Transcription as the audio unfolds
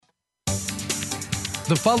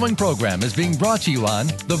The following program is being brought to you on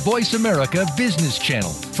the Voice America Business Channel.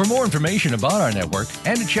 For more information about our network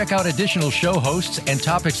and to check out additional show hosts and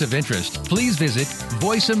topics of interest, please visit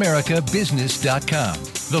voiceamericabusiness.com.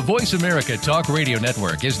 The Voice America Talk Radio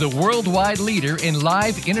Network is the worldwide leader in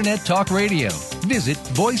live Internet talk radio. Visit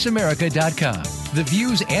voiceamerica.com. The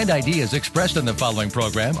views and ideas expressed on the following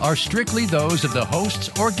program are strictly those of the hosts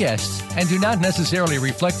or guests and do not necessarily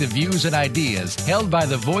reflect the views and ideas held by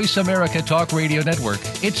the Voice America Talk Radio Network,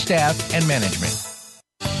 its staff, and management.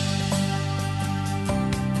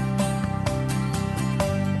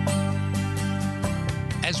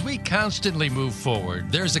 As we constantly move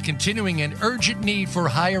forward, there's a continuing and urgent need for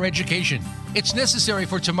higher education. It's necessary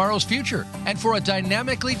for tomorrow's future and for a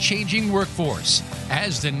dynamically changing workforce.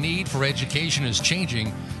 As the need for education is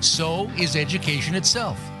changing, so is education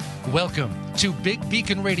itself. Welcome to Big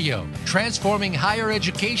Beacon Radio, transforming higher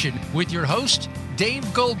education with your host,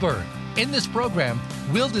 Dave Goldberg. In this program,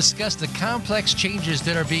 we'll discuss the complex changes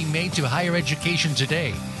that are being made to higher education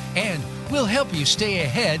today, and we'll help you stay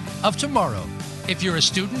ahead of tomorrow. If you're a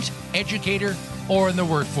student, educator, or in the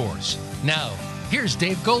workforce. Now, here's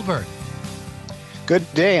Dave Goldberg.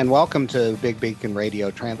 Good day and welcome to Big Beacon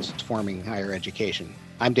Radio, transforming higher education.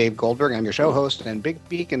 I'm Dave Goldberg. I'm your show host, and Big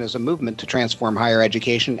Beacon is a movement to transform higher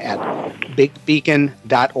education at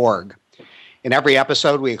bigbeacon.org. In every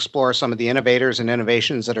episode, we explore some of the innovators and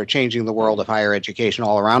innovations that are changing the world of higher education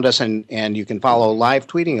all around us, and you can follow live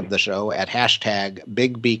tweeting of the show at hashtag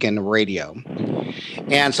BigBeaconRadio.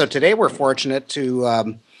 And so today we're fortunate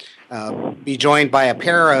to be joined by a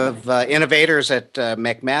pair of innovators at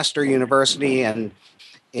McMaster University in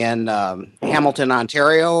Hamilton,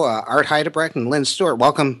 Ontario, Art Heidebrecht and Lynn Stewart.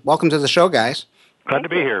 Welcome to the show, guys. Glad to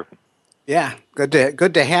be here. Yeah, good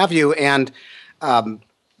to have you. And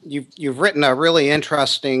you've written a really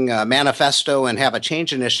interesting manifesto and have a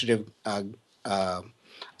change initiative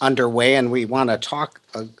underway, and we want to talk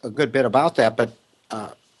a good bit about that. But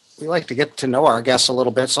we like to get to know our guests a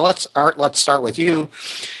little bit. So let's start with you.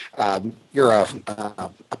 You're a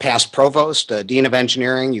past provost, a dean of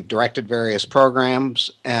engineering. You've directed various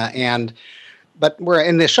programs, but we're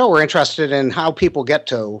in this show. We're interested in how people get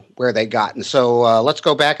to where they got. And so let's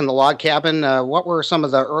go back in the log cabin. What were some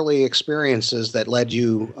of the early experiences that led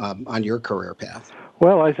you on your career path?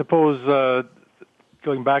 Well, I suppose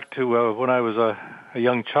going back to when I was a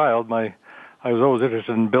young child, I was always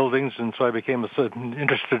interested in buildings, and so I became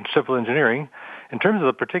interested in civil engineering. In terms of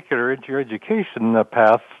the particular education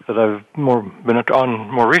path that I've been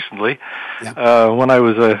on more recently, when I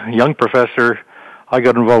was a young professor, I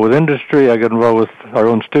got involved with industry, I got involved with our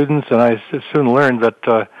own students, and I soon learned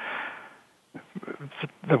that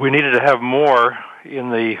we needed to have more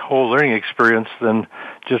in the whole learning experience than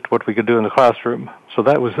just what we could do in the classroom. So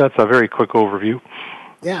that's a very quick overview.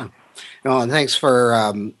 Yeah. No, and thanks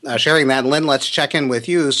for sharing that. Lynn, let's check in with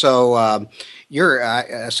you. So I've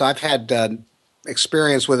had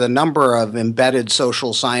experience with a number of embedded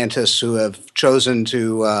social scientists who have chosen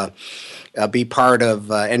to be part of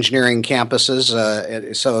engineering campuses.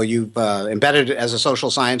 So you've embedded as a social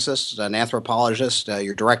scientist, an anthropologist,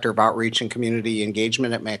 you're director of outreach and community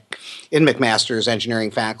engagement in McMaster's engineering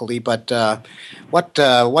faculty. But what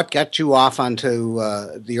got you off onto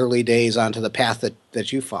the early days onto the path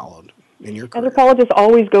that you followed in your career? Anthropologists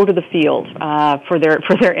always go to the field for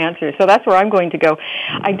their answers, so that's where I'm going to go.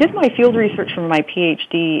 I did my field research for my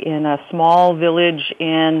PhD in a small village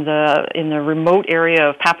in the remote area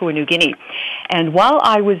of Papua New Guinea, and while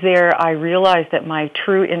I was there, I realized that my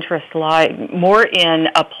true interests lie more in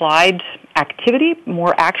applied activity,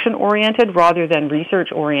 more action-oriented rather than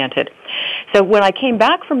research-oriented. So when I came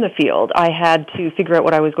back from the field, I had to figure out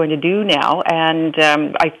what I was going to do now, and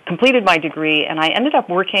I completed my degree, and I ended up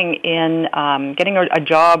working in getting a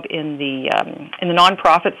job in the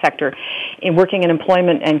nonprofit sector, working in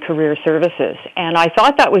employment and career services. And I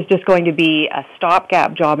thought that was just going to be a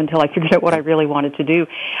stopgap job until I figured out what I really wanted to do.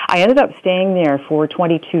 I ended up staying there for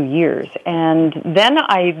 22 years, and then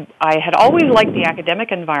I had always liked the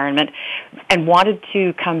academic environment and wanted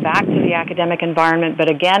to come back to the academic environment, but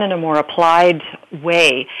again in a more applied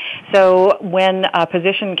way. So when a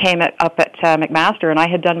position came up at McMaster, and I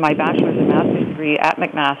had done my bachelor's and master's degree at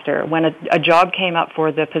McMaster, when a job came up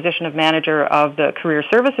for the position of manager of the career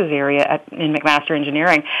services area in McMaster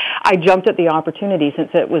Engineering, I jumped at the opportunity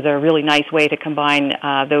since it was a really nice way to combine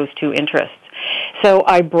those two interests. So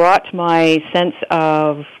I brought my sense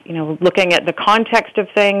of, looking at the context of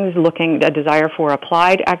things, a desire for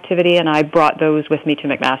applied activity, and I brought those with me to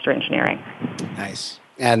McMaster Engineering. Nice.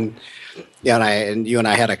 And you and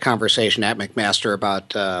I had a conversation at McMaster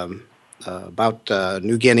about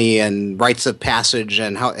New Guinea and rites of passage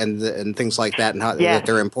and how and things like that, and how that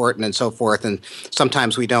they're important and so forth. And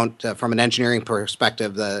sometimes we don't, from an engineering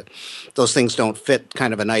perspective, those things don't fit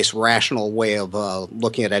kind of a nice rational way of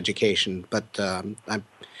looking at education. But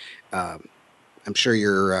I'm sure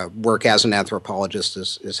your work as an anthropologist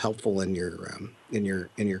is helpful in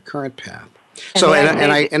your current path. So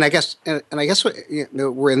I guess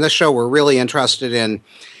we're in this show. We're really interested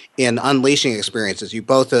in unleashing experiences. You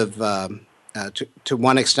both have, to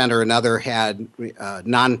one extent or another, had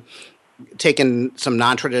taken some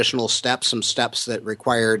non-traditional steps, some steps that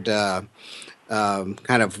required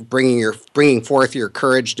kind of bringing forth your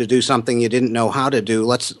courage to do something you didn't know how to do.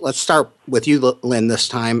 Let's start with you, Lynn, this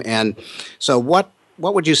time. And so, what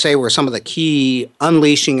would you say were some of the key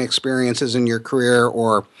unleashing experiences in your career,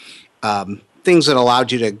 or things that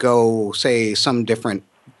allowed you to go, say, some different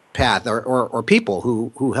path, or people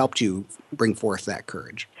who helped you bring forth that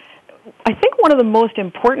courage? I think one of the most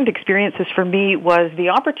important experiences for me was the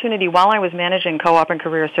opportunity, while I was managing co-op and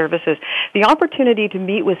career services, the opportunity to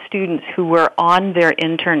meet with students who were on their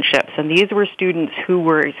internships. And these were students who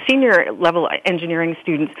were senior level engineering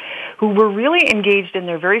students who were really engaged in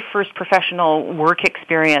their very first professional work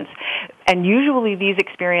experience. And usually these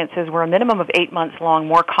experiences were a minimum of 8 months long,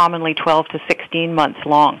 more commonly 12 to 16 months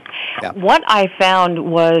long. Yeah. What I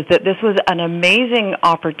found was that this was an amazing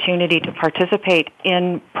opportunity to participate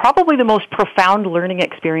in probably the most profound learning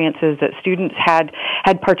experiences that students had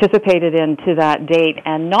participated in to that date.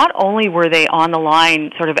 And not only were they on the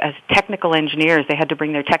line sort of as technical engineers, they had to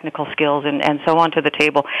bring their technical skills and so on to the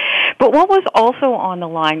table, but what was also on the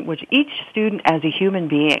line was each student as a human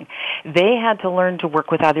being. They had to learn to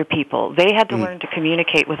work with other people. They had to learn to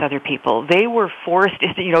communicate with other people. They were forced,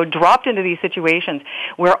 dropped into these situations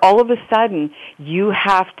where all of a sudden you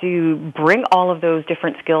have to bring all of those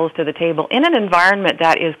different skills to the table in an environment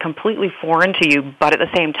that is completely foreign to you, but at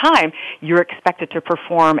the same time, you're expected to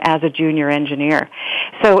perform as a junior engineer.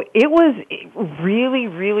 So it was really,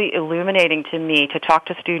 really illuminating to me to talk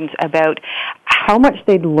to students about how much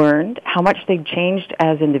they'd learned, how much they'd changed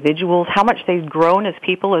as individuals, how much they'd grown as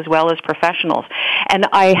people as well as professionals. And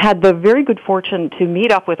I had the very good fortune to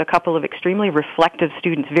meet up with a couple of extremely reflective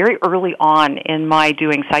students very early on in my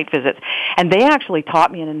doing site visits. And they actually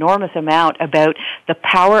taught me an enormous amount about the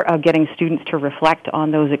power of getting students to reflect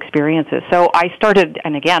on those experiences. So I started,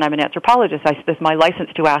 and again, I'm an anthropologist, it's my license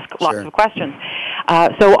to ask lots of questions.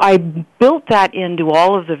 So I built that into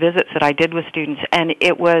all of the visits that I did with students, and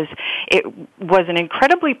it was an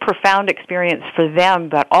incredibly profound experience for them,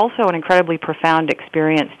 but also an incredibly profound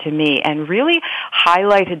experience to me, and really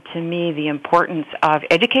highlighted to me the importance of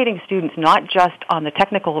educating students not just on the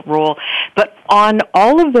technical role, but on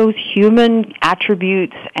all of those human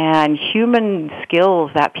attributes and human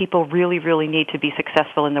skills that people really, really need to be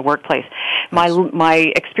successful in the workplace.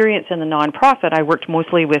 My experience in the nonprofit, I worked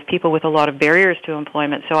mostly with people with a lot of barriers to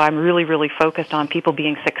employment, so I'm really, really focused on people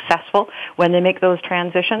being successful when they make those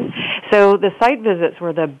transitions. So the site visits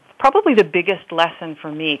were probably the biggest lesson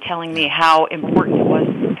for me, telling me how important it was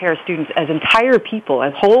to prepare students as entire people,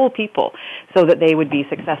 as whole people, so that they would be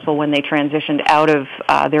successful when they transitioned out of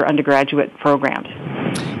their undergraduate programs.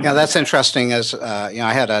 Yeah, that's interesting. As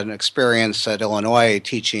I had an experience at Illinois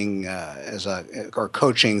teaching or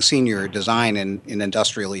coaching senior design in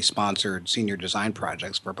industrially sponsored senior design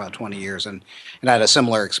projects for about 20 years, and I had a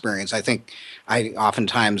similar experience. I think I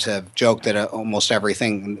oftentimes have joked that almost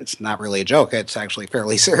everything, it's not really a joke, it's actually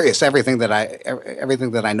fairly serious. Everything that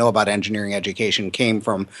I know about engineering education came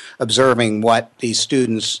from observing what these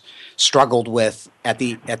students struggled with at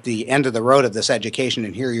the end of the road of this education,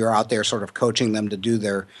 and here you're out there sort of coaching them to do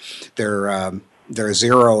their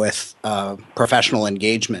zeroth professional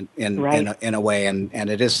engagement in a way, and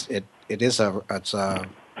it's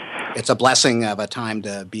a blessing of a time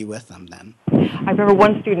to be with them then. I remember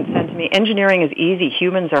one student said to me, "Engineering is easy,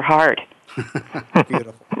 humans are hard."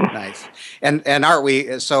 Beautiful, nice. And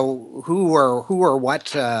Art, so who or what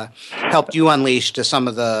helped you unleash to some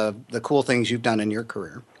of the cool things you've done in your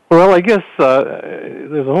career? Well, I guess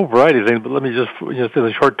there's a whole variety of things, but let me just in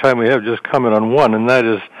the short time we have, just comment on one, and that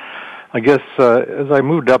is, I guess, as I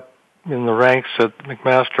moved up in the ranks at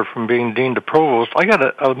McMaster from being dean to provost, I got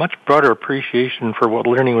a much broader appreciation for what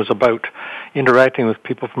learning was about, interacting with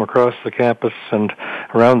people from across the campus and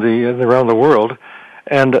around the world.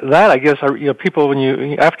 And that, I guess, people,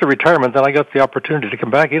 after retirement, then I got the opportunity to come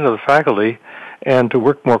back into the faculty and to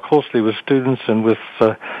work more closely with students and with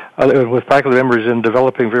faculty members in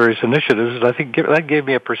developing various initiatives. I think that gave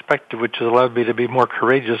me a perspective which has allowed me to be more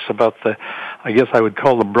courageous about I guess I would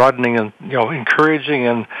call the broadening and encouraging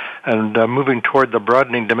and moving toward the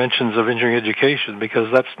broadening dimensions of engineering education,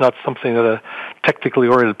 because that's not something that a technically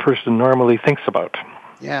oriented person normally thinks about.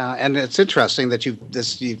 Yeah, and it's interesting that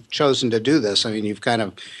you've chosen to do this. I mean, you've kind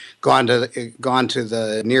of gone to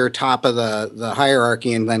the near top of the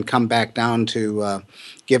hierarchy and then come back down to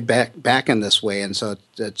give back in this way. And so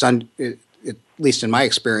at least in my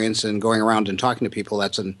experience and going around and talking to people,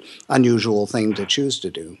 that's an unusual thing to choose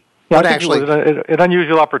to do. Yeah, I think it was an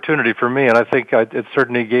unusual opportunity for me, and I think it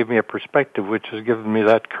certainly gave me a perspective which has given me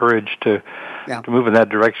that courage to move in that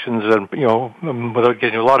direction. And without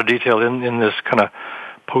getting a lot of detail in this kind of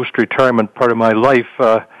post-retirement part of my life,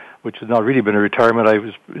 which has not really been a retirement, I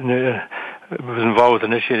was involved with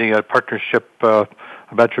initiating a partnership, a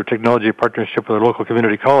Bachelor of Technology partnership with a local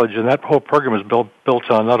community college, and that whole program is built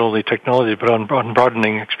on not only technology but on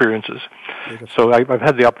broadening experiences. Beautiful. So I've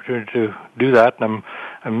had the opportunity to do that, and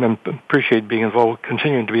I appreciate being involved,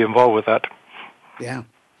 continuing to be involved with that. Yeah.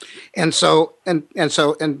 And so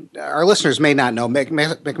our listeners may not know,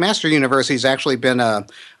 McMaster University has actually been a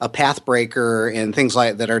path breaker in things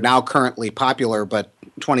like that are now currently popular, but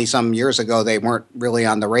 20-some years ago they weren't really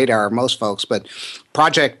on the radar of most folks. But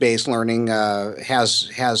project-based learning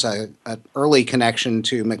has an early connection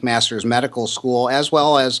to McMaster's Medical School, as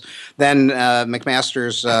well as then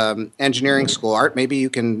McMaster's Engineering School. Art, maybe you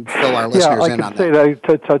can fill our listeners in on that.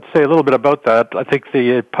 I'd say a little bit about that. I think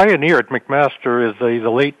the pioneer at McMaster is the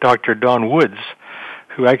late Dr. Don Woods,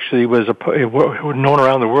 who actually was known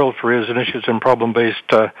around the world for his initiatives in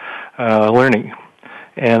problem-based learning.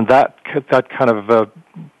 And that kind of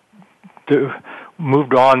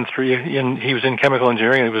moved on through. He was in chemical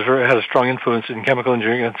engineering, and had a strong influence in chemical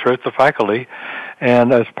engineering and throughout the faculty.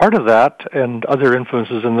 And as part of that, and other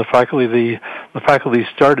influences in the faculty, the faculty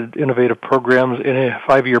started innovative programs in a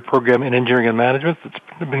 5-year program in engineering and management that's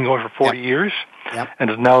been going for 40 years. Yep. And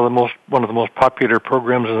is now one of the most popular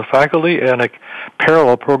programs in the faculty, and a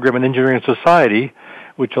parallel program in engineering and society,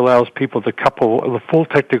 which allows people to couple the full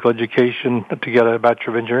technical education to get a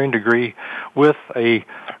Bachelor of Engineering degree with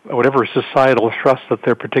whatever societal thrust that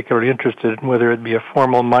they're particularly interested in, whether it be a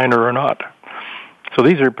formal minor or not. So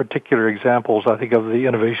these are particular examples, I think, of the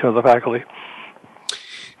innovation of the faculty.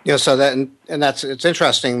 Yeah, so it's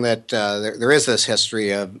interesting that there is this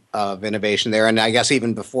history of innovation there, and I guess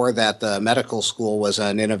even before that, the medical school was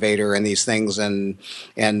an innovator in these things, and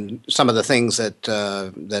some of the things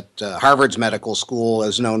that Harvard's medical school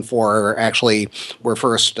is known for actually were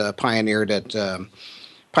first pioneered at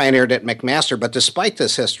McMaster. But despite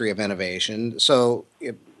this history of innovation, so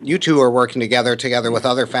you two are working together with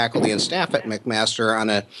other faculty and staff at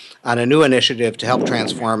McMaster on a new initiative to help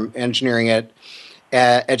transform engineering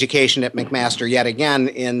education at McMaster yet again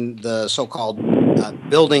in the so-called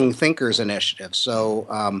Building Thinkers initiative. So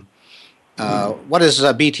what is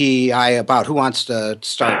BTI about? Who wants to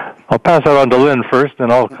start? I'll pass that on to Lynn first, and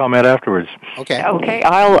I'll comment afterwards. Okay,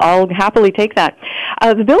 I'll happily take that.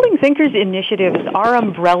 The Building Thinkers initiative is our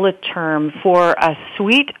umbrella term for a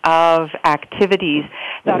suite of activities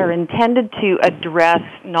that are intended to address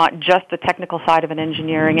not just the technical side of an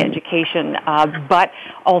engineering education, but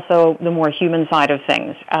also the more human side of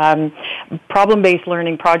things. Problem-based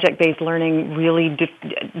learning, project-based learning really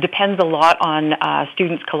depends a lot on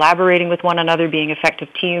students collaborating with one another, being effective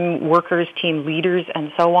team workers, team leaders,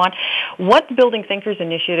 and so on. What the Building Thinkers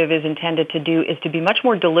initiative is intended to do is to be much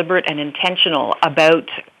more deliberate and intentional about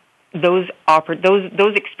those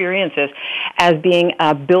experiences as being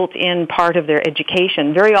a built-in part of their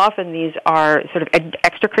education. Very often these are sort of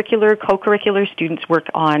extracurricular, co-curricular. Students work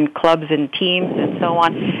on clubs and teams and so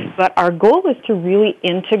on. But our goal is to really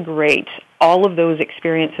integrate all of those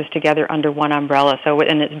experiences together under one umbrella.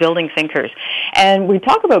 And it's Building Thinkers. And we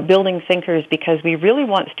talk about Building Thinkers because we really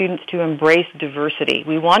want students to embrace diversity.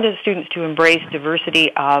 We wanted students to embrace diversity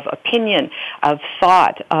of opinion, of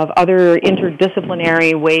thought, of other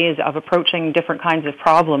interdisciplinary ways of approaching different kinds of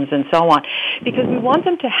problems and so on. Because we want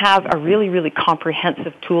them to have a really, really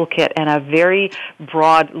comprehensive toolkit and a very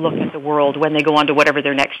broad look at the world when they go on to whatever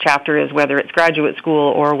their next chapter is, whether it's graduate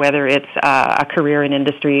school or whether it's a career in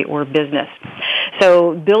industry or business.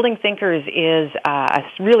 So Building Thinkers is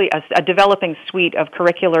really a developing suite of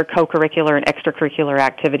curricular, co-curricular, and extracurricular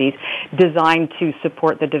activities designed to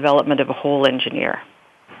support the development of a whole engineer.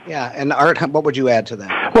 Yeah, and Art, what would you add to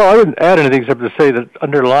that? Well, I wouldn't add anything except to say that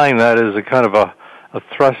underlying that is a kind of a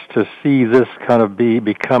thrust to see this kind of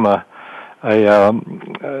become a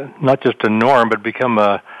not just a norm, but become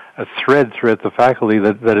a thread throughout the faculty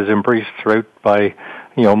that is embraced throughout by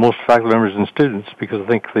most faculty members and students, because I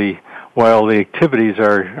think while the activities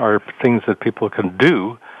are things that people can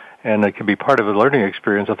do and it can be part of a learning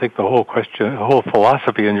experience, I think the whole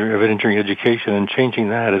philosophy of engineering education and changing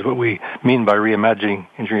that is what we mean by reimagining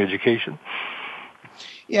engineering education.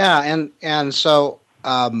 Yeah, and so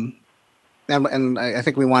and I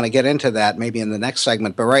think we want to get into that maybe in the next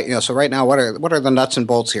segment. But right now, what are the nuts and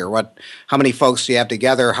bolts here? How many folks do you have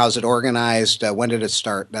together? How's it organized? When did it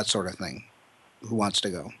start? That sort of thing. Who wants to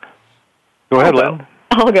go? Go ahead, Lynn.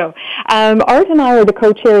 I'll go. Art and I are the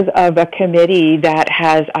co-chairs of a committee that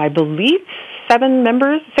has, I believe, 6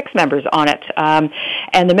 members on it,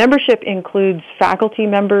 and the membership includes faculty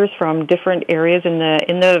members from different areas in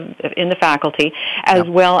the faculty, as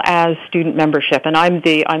well as student membership. And I'm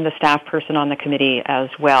the staff person on the committee as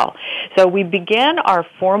well. So we began our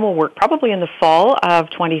formal work probably in the fall of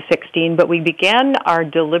 2016, but we began our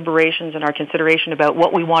deliberations and our consideration about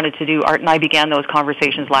what we wanted to do. Art and I began those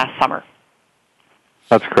conversations last summer.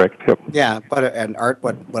 That's correct. Yep. Yeah, and Art,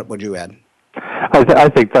 what would you add? I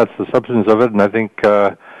think that's the substance of it, and I think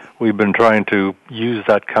we've been trying to use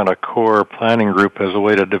that kind of core planning group as a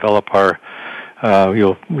way to develop our,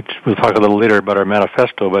 which we'll talk a little later about our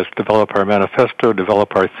manifesto, but develop our manifesto,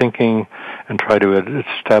 develop our thinking, and try to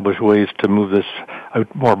establish ways to move this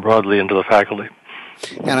out more broadly into the faculty.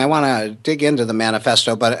 And I want to dig into the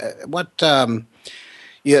manifesto, but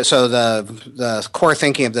so the core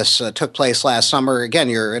thinking of this took place last summer. Again,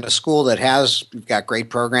 you're in a school that you've got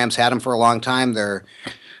great programs, had them for a long time. They're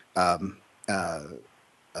been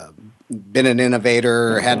an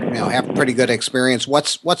innovator, have pretty good experience.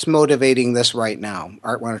 What's motivating this right now?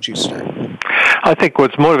 Art, why don't you start? I think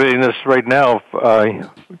what's motivating this right now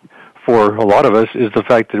for a lot of us is the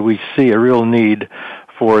fact that we see a real need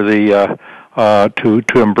for the to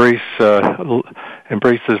embrace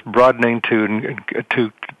this broadening to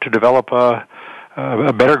develop a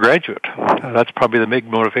better graduate. That's probably the big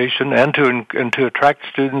motivation, and to attract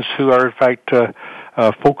students who are in fact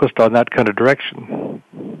focused on that kind of direction.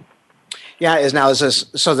 Yeah,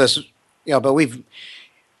 but we've.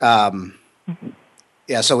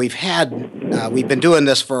 So we've been doing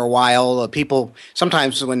this for a while. People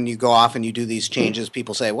sometimes when you go off and you do these changes,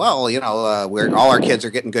 people say, "Well, all our kids are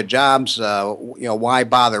getting good jobs. Why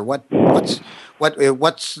bother? What's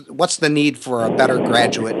the need for a better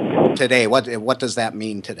graduate today? What does that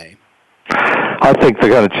mean today?" I think the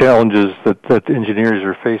kind of challenges that engineers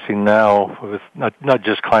are facing now, with not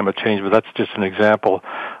just climate change, but that's just an example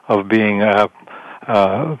of being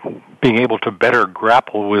able to better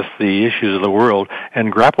grapple with the issues of the world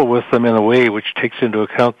and grapple with them in a way which takes into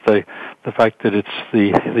account the fact that it's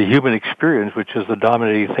the human experience which is the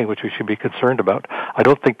dominating thing which we should be concerned about. I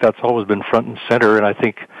don't think that's always been front and center, and I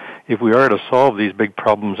think if we are to solve these big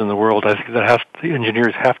problems in the world, I think the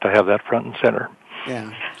engineers have to have that front and center.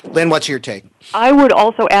 Yeah. Lynn, what's your take? I would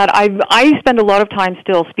also add, I spend a lot of time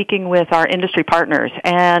still speaking with our industry partners,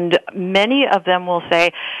 and many of them will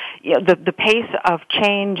say the pace of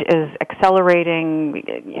change is accelerating.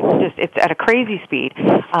 It's at a crazy speed.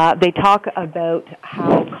 They talk about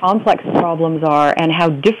how complex the problems are and how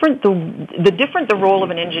different the role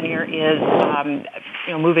of an engineer is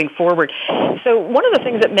moving forward. So one of the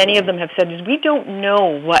things that many of them have said is we don't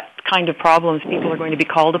know what kind of problems people are going to be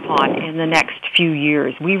called upon in the next few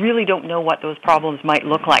years. We really don't know what those problems might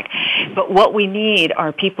look like. But what we need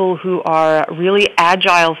are people who are really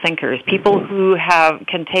agile thinkers, people who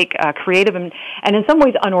can take creative and in some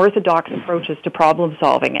ways unorthodox approaches to problem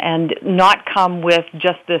solving and not come with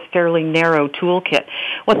just this fairly narrow toolkit.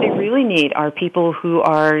 What they really need are people who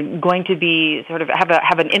are going to be sort of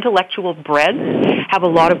have an intellectual breadth, have a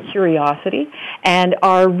lot of curiosity, and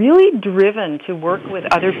are really driven to work with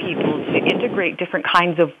other people to integrate different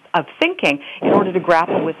kinds of thinking in order to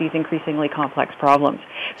grapple with these increasingly complex problems.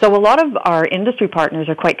 So a lot of our industry partners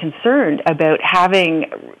are quite concerned about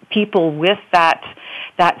having people with that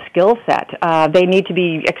skill set. They need to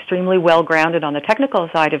be extremely well grounded on the technical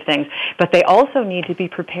side of things, but they also need to be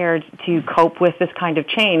prepared to cope with this kind of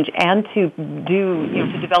change and to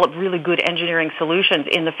develop really good engineering solutions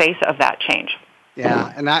in the face of that change.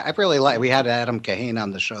 Yeah, and I really we had Adam Kahane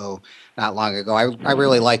on the show not long ago. I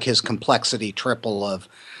really like his complexity triple of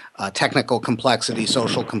technical complexity,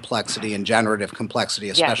 social complexity, and generative complexity,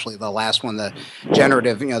 especially the last one, the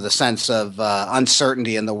generative, the sense of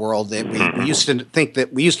uncertainty in the world that we used to think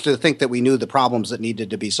that we knew the problems that needed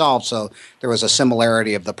to be solved. So there was a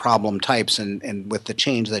similarity of the problem types, and with the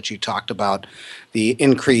change that you talked about, the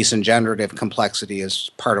increase in generative complexity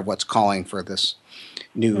is part of what's calling for this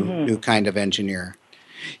new kind of engineer.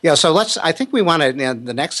 Yeah, so I think we want to,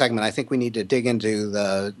 the next segment, I think we need to dig into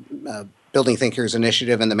the Building Thinkers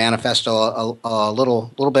Initiative and the manifesto a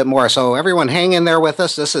little bit more. So everyone hang in there with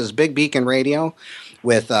us. This is Big Beacon Radio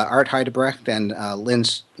with Art Heidebrecht and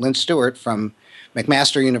Lynn Stewart from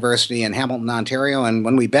McMaster University in Hamilton, Ontario. And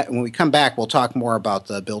when we come back, we'll talk more about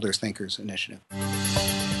the Builders Thinkers Initiative.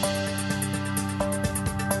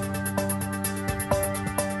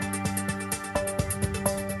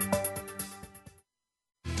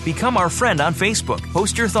 Become our friend on Facebook.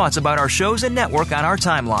 Post your thoughts about our shows and network on our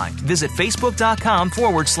timeline. Visit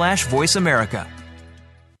facebook.com/Voice America.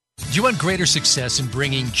 Do you want greater success in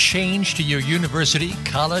bringing change to your university,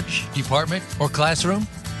 college, department, or classroom?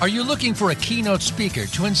 Are you looking for a keynote speaker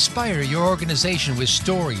to inspire your organization with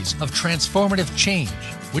stories of transformative change?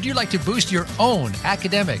 Would you like to boost your own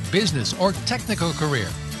academic, business, or technical career?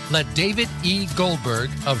 Let David E. Goldberg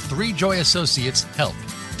of Three Joy Associates help.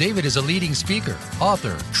 David is a leading speaker,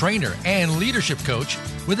 author, trainer, and leadership coach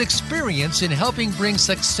with experience in helping bring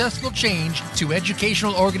successful change to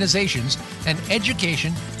educational organizations and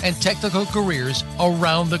education and technical careers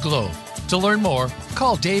around the globe. To learn more,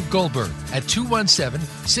 call Dave Goldberg at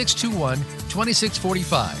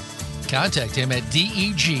 217-621-2645. Contact him at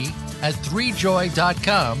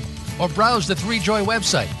deg@threejoy.com or browse the 3Joy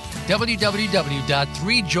website,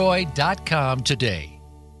 www.threejoy.com today.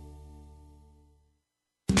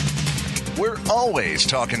 We're always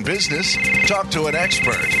talking business. Talk to an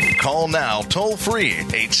expert. Call now toll free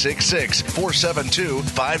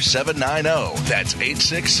 866-472-5790. That's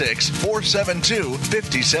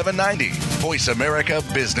 866-472-5790. Voice America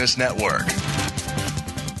Business Network.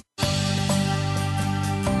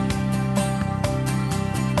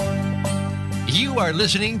 You are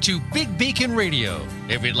listening to Big Beacon Radio.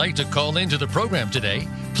 If you'd like to call into the program today,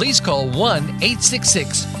 please call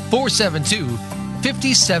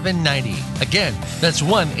 1-866-472-5790. Again, that's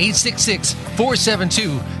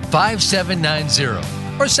 1-866-472-5790.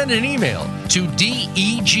 Or send an email to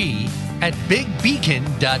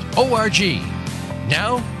deg@bigbeacon.org.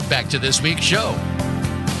 Now, back to this week's show.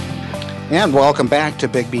 And welcome back to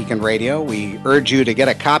Big Beacon Radio. We urge you to get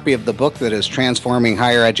a copy of the book that is transforming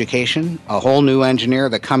higher education, A Whole New Engineer,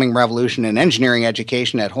 The Coming Revolution in Engineering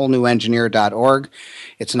Education at wholenewengineer.org.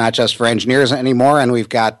 It's not just for engineers anymore, and we've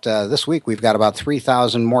got, this week, we've got about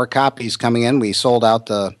 3,000 more copies coming in. We sold out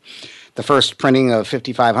the first printing of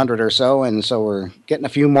 5,500 or so, and so we're getting a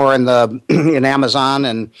few more in in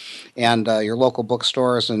Amazon and your local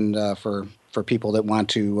bookstores and for people that want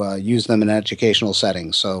to use them in educational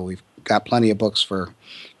settings. So we've got plenty of books for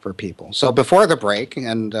people. So before the break,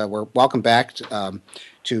 and we're welcome back to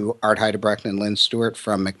Art Heidebrecht and Lynn Stewart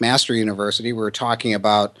from McMaster University. We're talking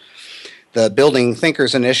about the Building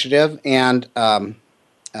Thinkers Initiative, and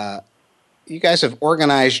you guys have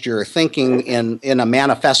organized your thinking in a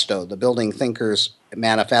manifesto, the Building Thinkers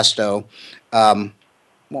Manifesto.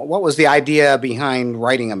 What was the idea behind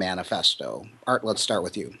writing a manifesto? Art, let's start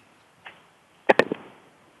with you.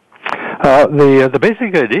 The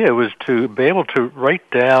basic idea was to be able to write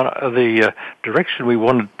down the direction we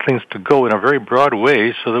wanted things to go in a very broad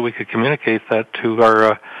way, so that we could communicate that to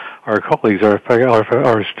our colleagues, our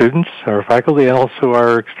students, our faculty, and also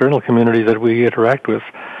our external community that we interact with.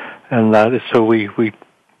 And so we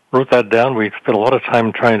wrote that down. We spent a lot of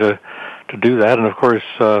time trying to do that, and of course,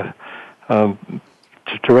 to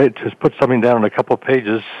put something down in a couple of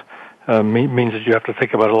pages means that you have to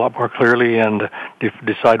think about it a lot more clearly and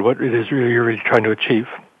decide what it is you're really trying to achieve.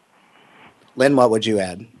 Lynn, what would you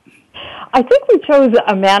add? I think we chose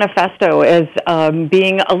a manifesto as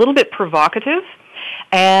being a little bit provocative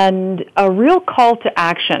and a real call to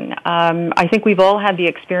action. I think we've all had the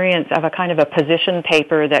experience of a kind of a position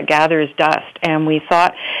paper that gathers dust, and we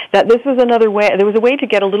thought that this was another way. There was a way to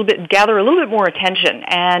gather a little bit more attention,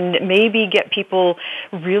 and maybe get people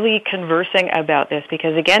really conversing about this.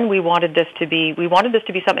 Because again, we wanted this to be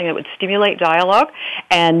something that would stimulate dialogue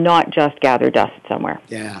and not just gather dust somewhere.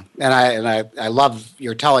 Yeah, and I love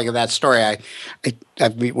your telling of that story.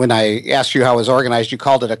 When I asked you how it was organized, you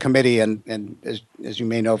called it a committee, and as you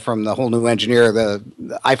may know from the Whole New Engineer, the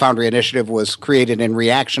iFoundry initiative was created in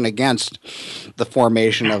reaction against the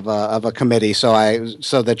formation of a committee. So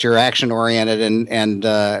that you're action oriented and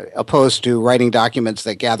opposed to writing documents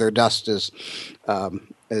that gather dust is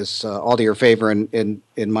all to your favor in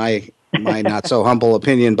my not so humble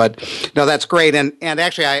opinion. But no, that's great. And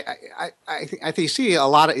actually, I think you see a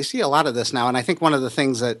lot of this now. And I think one of the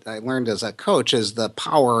things that I learned as a coach is the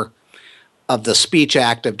power of the speech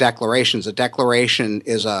act of declarations. A declaration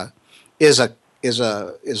is a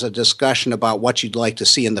discussion about what you'd like to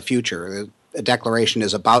see in the future. declaration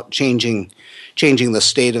is about changing the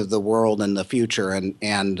state of the world in the future, and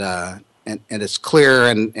it's clear,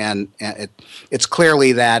 and it's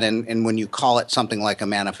clearly that, and when you call it something like a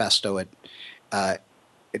manifesto, it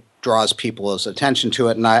draws people's attention to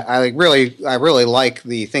it, and I really like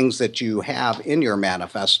the things that you have in your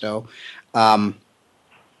manifesto.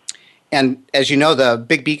 And as you know, the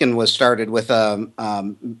Big Beacon was started with a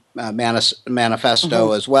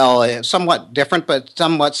manifesto as well, somewhat different but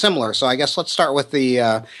somewhat similar. So I guess let's start with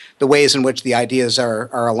the ways in which the ideas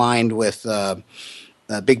are aligned with the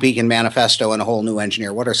Big Beacon Manifesto and A Whole New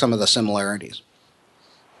Engineer. What are some of the similarities?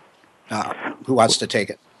 Who wants to take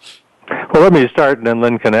it? Well, let me start, and then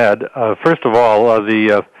Lynn can add. First of all,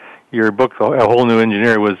 your book, A Whole New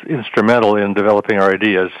Engineer, was instrumental in developing our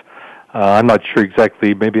ideas. I'm not sure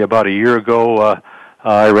exactly. Maybe about a year ago,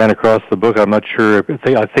 I ran across the book. I'm not sure.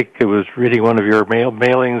 I think it was reading one of your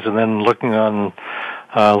mailings, and then looking on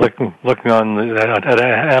at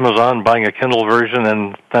Amazon, buying a Kindle version,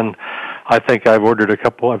 and then I think I've ordered a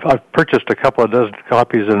couple. I've purchased a couple of dozen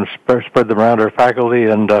copies and spread them around our faculty,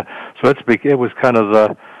 and so it was kind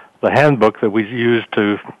of the handbook that we used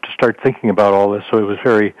to start thinking about all this. So it was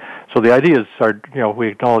so the ideas are, we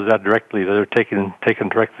acknowledge that directly. They're taken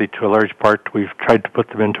directly to a large part. We've tried to put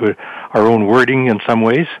them into our own wording in some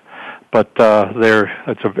ways, but it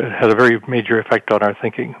has a very major effect on our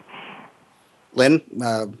thinking. Lynn,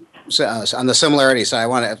 so, on the similarity side, I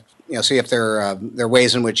want to see if there are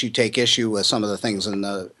ways in which you take issue with some of the things in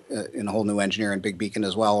A Whole New Engineer and Big Beacon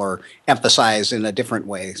as well, or emphasize in a different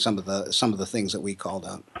way some of the things that we called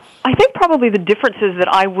out. I think probably the differences that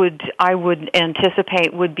I would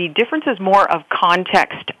anticipate would be differences more of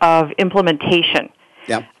context of implementation.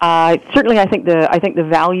 Yeah. Certainly, I think the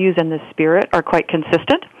values and the spirit are quite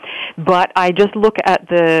consistent, but I just look at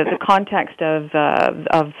the context of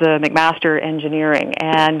the McMaster Engineering,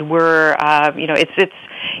 and we're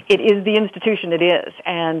it is the institution it is,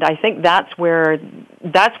 and I think that's where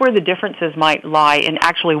the differences might lie in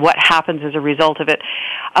actually what happens as a result of it,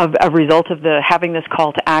 having this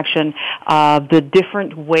call to action, the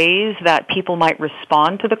different ways that people might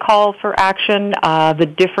respond to the call for action, the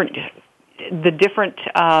different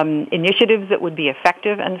initiatives that would be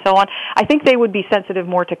effective, and so on. I think they would be sensitive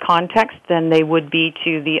more to context than they would be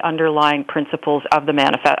to the underlying principles of the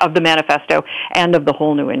manifesto and of the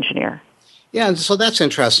Whole New Engineer. Yeah, and so that's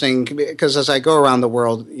interesting because as I go around the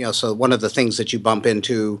world, so one of the things that you bump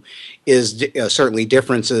into is certainly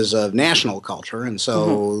differences of national culture, and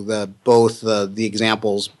so both the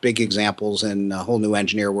examples, big examples in Whole New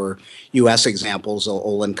Engineer were U.S. examples,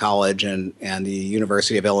 Olin College and the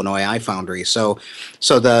University of Illinois iFoundry. So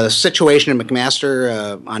the situation in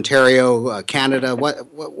McMaster, Ontario, Canada,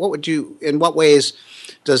 what would you? In what ways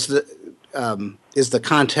is the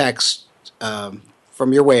context?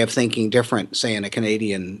 From your way of thinking, different, say, in a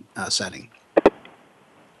Canadian setting?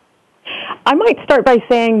 I might start by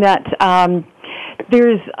saying that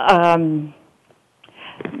there's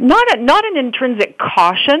not an intrinsic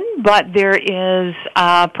caution, but there is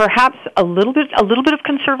perhaps a little bit of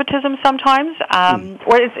conservatism sometimes,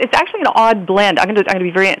 or it's actually an odd blend. I'm going to be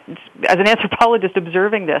very, as an anthropologist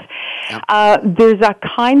observing this. There's a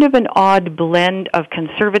kind of an odd blend of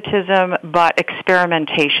conservatism, but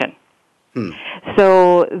experimentation.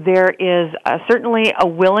 So there is certainly a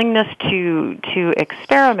willingness to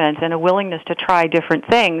experiment and a willingness to try different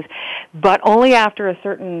things, but only after a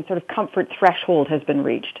certain sort of comfort threshold has been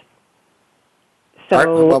reached. So, Art,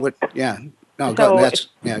 go ahead. Go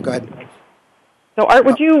ahead. So, Art,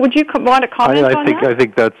 would you want to comment on that? I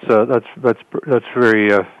think that's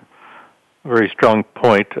very strong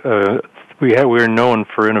point. We're known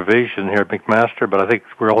for innovation here at McMaster, but I think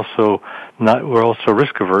we're also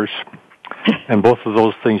risk averse. And both of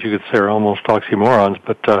those things you could say are almost oxymorons,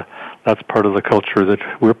 but that's part of the culture that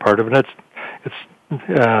we're part of, and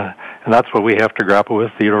and that's what we have to grapple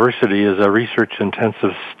with. The university is a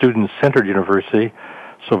research-intensive, student-centered university,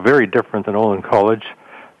 so very different than Olin College,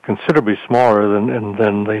 considerably smaller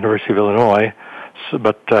than the University of Illinois,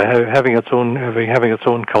 but having its own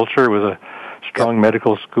culture with a strong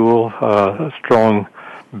medical school, a strong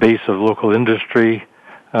base of local industry.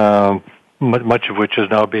 Much of which is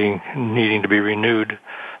now needing to be renewed.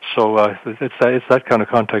 So it's that kind of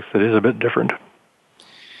context that is a bit different.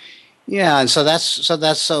 Yeah, and so I'm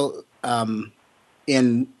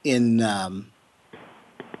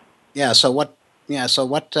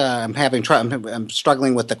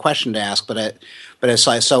struggling with the question to ask, but it's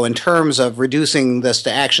like, so in terms of reducing this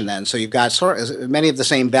to action, then, so you've got many of the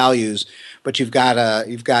same values, but you've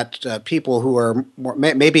got people who are more,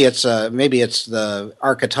 maybe it's the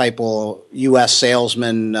archetypal U.S.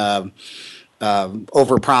 salesman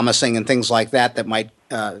over-promising and things like that might,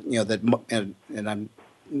 and I'm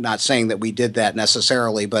not saying that we did that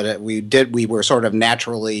necessarily, but we were sort of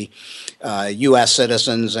naturally U.S.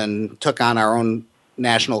 citizens and took on our own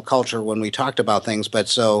national culture when we talked about things. But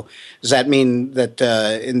so does that mean that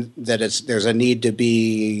there's a need to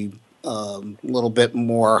be a little bit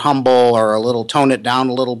more humble or tone it down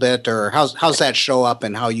a little bit, or how's that show up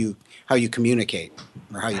in how you communicate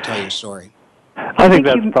or how you tell your story? I think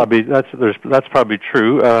that's probably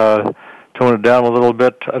true. Tone it down a little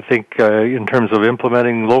bit. I think in terms of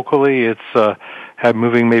implementing locally, it's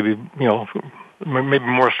moving maybe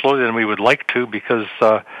more slowly than we would like to, because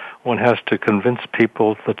one has to convince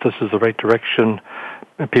people that this is the right direction.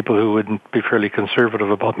 People who would be fairly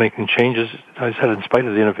conservative about making changes, as I said, in spite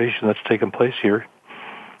of the innovation that's taken place here.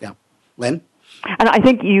 Yeah, Lynn. And I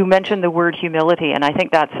think you mentioned the word humility, and I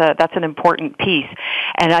think that's an important piece.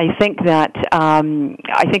 And I think that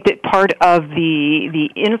part of the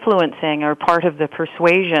influencing or part of the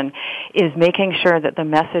persuasion is making sure that the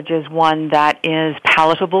message is one that is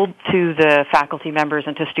palatable to the faculty members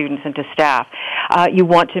and to students and to staff. You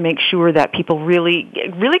want to make sure that people really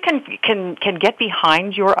can get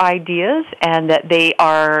behind your ideas, and that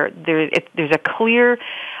there's a clear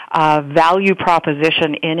value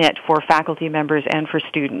proposition in it for faculty members and for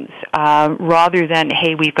students, rather than,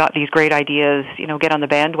 hey, we've got these great ideas, get on the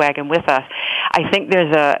bandwagon with us. I think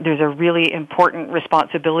there's a really important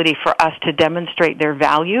responsibility for us to demonstrate their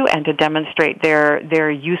value and to demonstrate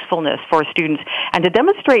their usefulness for students, and to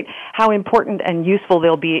demonstrate how important and useful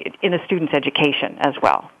they'll be in a student's education as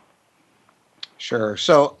well. Sure.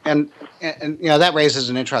 So, and that raises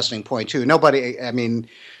an interesting point too.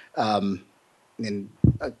 In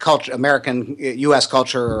culture, American, U.S.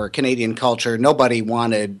 culture or Canadian culture, nobody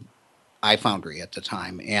wanted iFoundry at the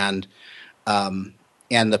time, and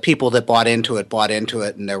the people that bought into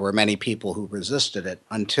it, and there were many people who resisted it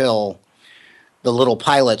until the little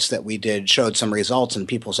pilots that we did showed some results, and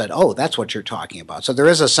people said, "Oh, that's what you're talking about." So there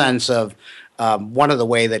is a sense of one of the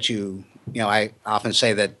way that I often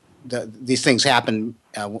say that these things happen.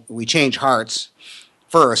 We change hearts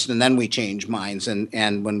first, and then we change minds,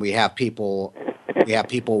 and when we have people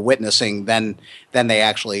witnessing, then they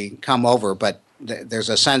actually come over. But there's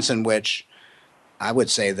a sense in which I would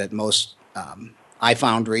say that most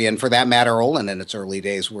iFoundry, and for that matter, Olin in its early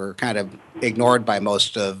days, were kind of ignored by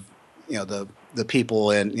most of the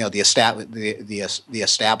people in the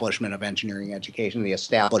establishment of engineering education, the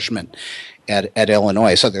establishment at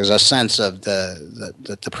Illinois. So there's a sense of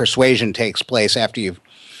the persuasion takes place after you've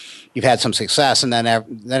had some success, and then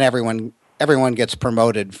everyone gets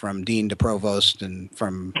promoted from dean to provost, and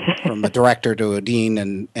from a director to a dean,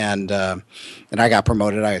 and I got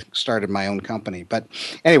promoted. I started my own company. But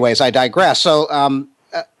anyways, I digress. So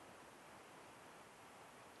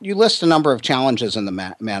you list a number of challenges in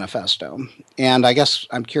the manifesto, and I guess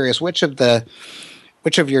I'm curious which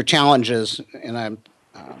of your challenges, and I'm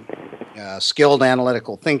skilled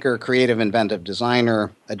analytical thinker, creative inventive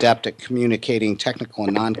designer, adept at communicating technical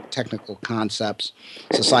and non-technical concepts,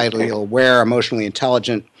 societally aware, emotionally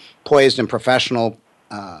intelligent, poised and professional,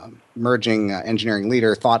 emerging engineering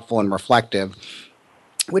leader, thoughtful and reflective.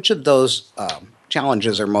 Which of those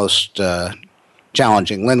challenges are most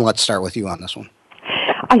challenging? Lynn, let's start with you on this one.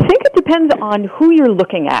 I think it depends on who you're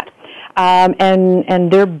looking at.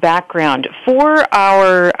 And their background. For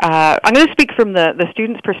our, I'm going to speak from the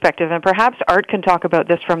student's perspective, and perhaps Art can talk about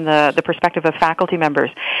this from the perspective of faculty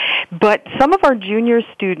members. But some of our junior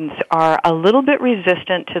students are a little bit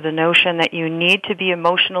resistant to the notion that you need to be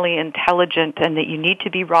emotionally intelligent and that you need to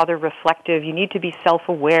be rather reflective, you need to be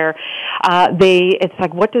self-aware. It's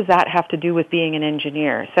like, what does that have to do with being an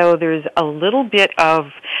engineer? So there's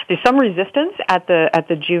some resistance at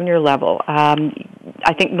the junior level.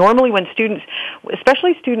 I think normally when students,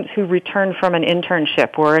 especially students who return from an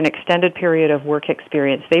internship or an extended period of work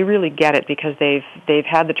experience, they really get it because they've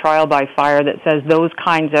had the trial by fire that says those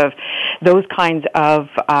kinds of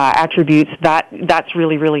attributes, that's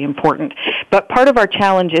really, really important. But part of our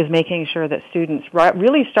challenge is making sure that students,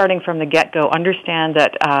 really starting from the get-go, understand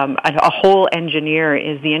that a whole engineer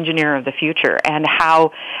is the engineer of the future, and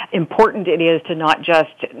how important it is to not just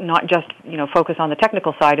focus on the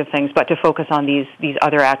technical side of things, but to focus on these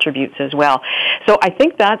other attributes as well. So I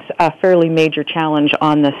think that's a fairly major challenge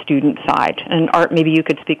on the student side. And Art, maybe you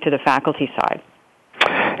could speak to the faculty side.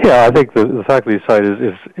 Yeah, I think the faculty side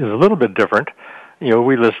is a little bit different.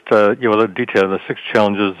 We list the detail of the 6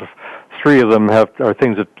 challenges. 3 of them are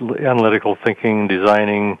things that analytical thinking,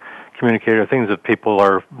 designing, communicator, things that people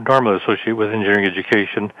are normally associated with engineering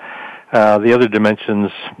education. The other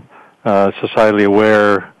dimensions, societally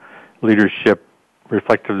aware, leadership,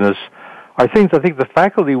 reflectiveness, I think the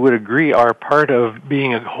faculty would agree are part of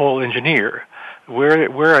being a whole engineer.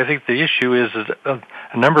 Where I think the issue is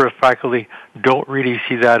a number of faculty don't really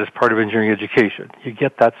see that as part of engineering education. You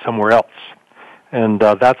get that somewhere else, and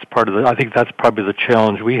that's part of I think that's probably the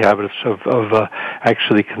challenge we have of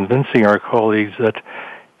actually convincing our colleagues that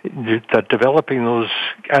developing those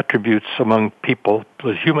attributes among people,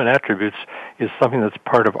 those human attributes, is something that's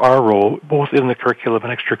part of our role, both in the curriculum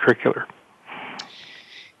and extracurricular.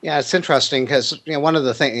 Yeah, it's interesting because one of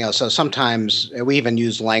the things, so sometimes we even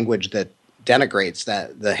use language that denigrates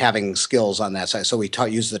the having skills on that side. So we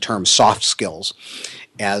use the term soft skills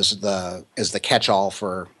as the catch-all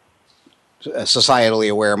for societally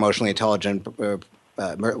aware, emotionally intelligent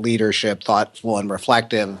leadership, thoughtful and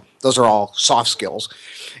reflective. Those are all soft skills,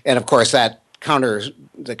 and of course the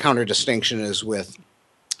counter distinction is with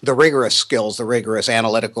the rigorous skills, the rigorous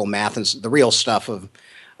analytical math, and the real stuff of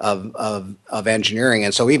engineering.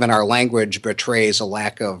 And so even our language betrays a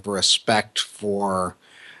lack of respect for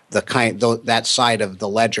that side of the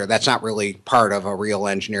ledger. That's not really part of a real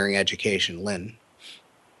engineering education. Lynn,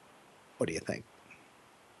 what do you think?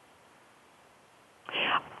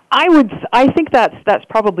 I think that's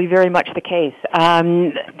probably very much the case.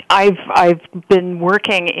 I've been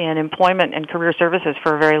working in employment and career services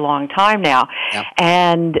for a very long time now, yeah.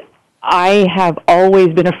 And I have always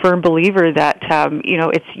been a firm believer that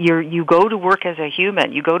it's you go to work as a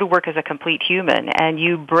human, you go to work as a complete human, and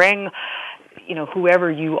you bring whoever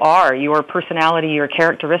you are, your personality, your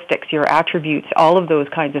characteristics, your attributes, all of those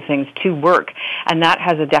kinds of things to work. And that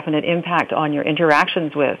has a definite impact on your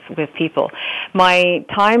interactions with people. My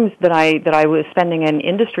times that I was spending in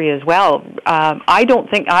industry as well, I don't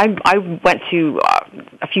think, I went to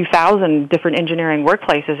a few thousand different engineering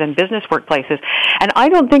workplaces and business workplaces, and I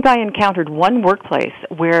don't think I encountered one workplace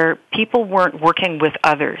where people weren't working with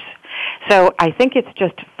others. So I think it's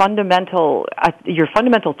just your fundamental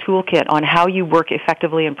toolkit on how you work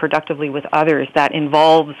effectively and productively with others that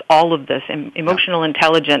involves all of this, emotional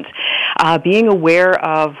intelligence, being aware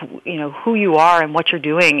of who you are and what you're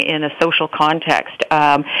doing in a social context,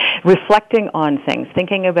 reflecting on things,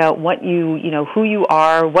 thinking about what who you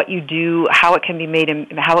are, what you do, how it can be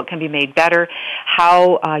made better,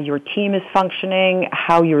 how your team is functioning,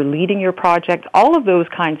 how you're leading your project, all of those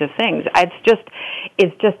kinds of things.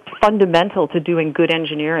 It's just fundamental to doing good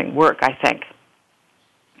engineering work, I think.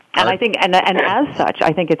 And I think, and as such,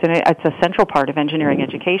 I think it's a central part of engineering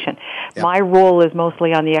education. Yep. My role is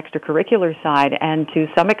mostly on the extracurricular side, and to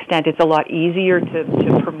some extent, it's a lot easier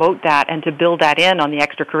to promote that and to build that in on the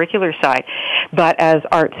extracurricular side. But as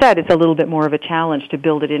Art said, it's a little bit more of a challenge to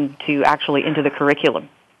build it into the curriculum.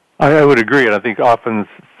 I would agree, and I think often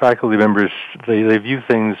faculty members they view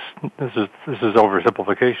things. This is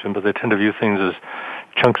oversimplification, but they tend to view things as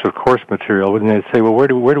chunks of course material, and they say, well, where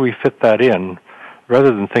do we fit that in,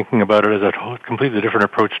 rather than thinking about it as a completely different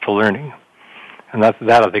approach to learning. And that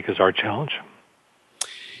I think is our challenge.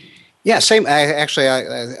 Yeah, same. I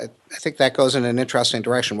think that goes in an interesting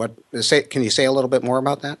direction. Can you say a little bit more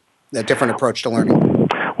about that? The different approach to learning.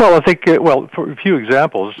 Well, I think for a few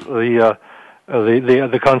examples, the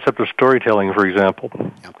concept of storytelling, for example.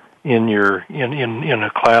 Yep. In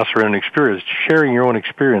a class or an experience, sharing your own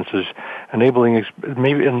experiences, enabling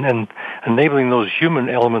those human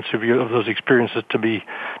elements of those experiences to be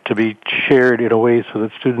shared in a way so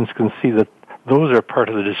that students can see that those are part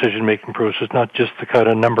of the decision-making process, not just the kind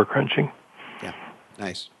of number crunching. Yeah,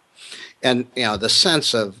 nice. And the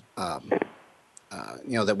sense of that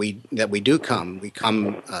we come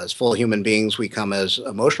as full human beings, we come as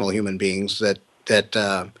emotional human beings that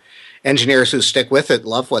engineers who stick with it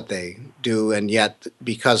love what they do, and yet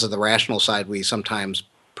because of the rational side, we sometimes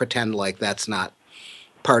pretend like that's not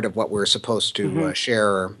part of what we're supposed to share.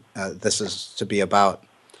 Or, this is to be about.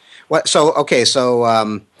 So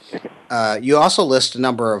you also list a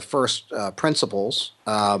number of first principles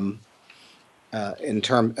in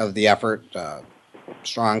terms of the effort: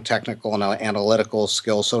 strong technical and analytical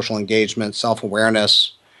skills, social engagement,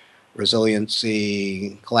 self-awareness,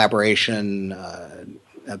 resiliency, collaboration.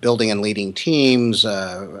 Building and leading teams,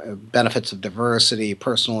 benefits of diversity,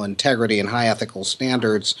 personal integrity, and high ethical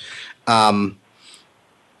standards. What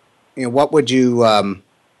would you,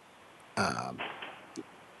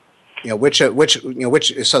 which?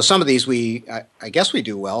 So some of these I guess we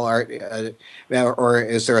do well. Or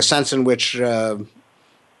is there a sense in which we're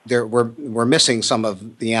missing some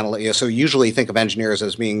of the analytics? So usually think of engineers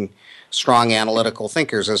as being strong analytical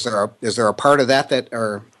thinkers. Is there a part of that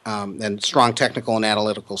are and strong technical and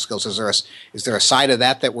analytical skills? Is there a side of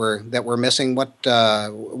that we're missing? What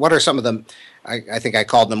are some of them? I think I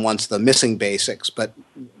called them once the missing basics, but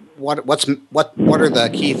what are the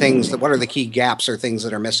key things? What are the key gaps or things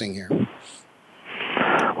that are missing here?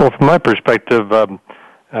 Well, from my perspective, I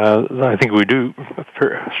think we do a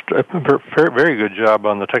very good job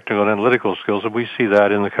on the technical and analytical skills, and we see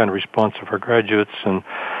that in the kind of response of our graduates and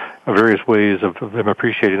various ways of them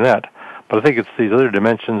appreciating that. But I think it's these other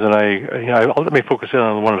dimensions, and let me focus in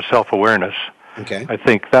on one of self-awareness. Okay. I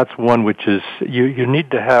think that's one which is you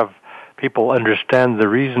need to have people understand the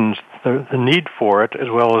reasons, the need for it, as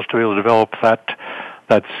well as to be able to develop that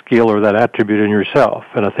skill or that attribute in yourself.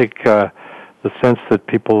 And I think the sense that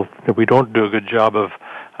we don't do a good job of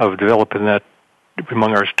developing that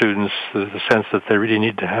among our students, the sense that they really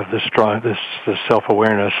need to have this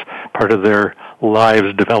self-awareness part of their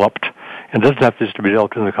lives developed. And it doesn't have to be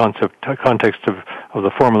developed in the context of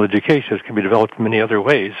the formal education. It can be developed in many other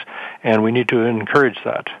ways, and we need to encourage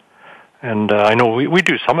that. And I know we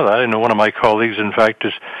do some of that. I know one of my colleagues, in fact,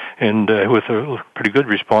 with a pretty good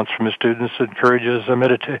response from his students, encourages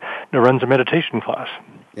runs a meditation class.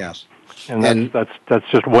 Yes. And that's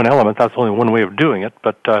just one element. That's only one way of doing it.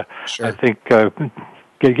 But sure. I think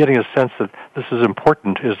getting a sense that this is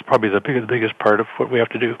important is probably the biggest part of what we have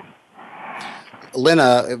to do. Lynn,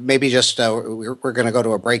 maybe just we're going to go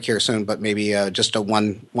to a break here soon, but maybe just a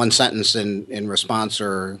one sentence in response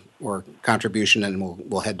or contribution, and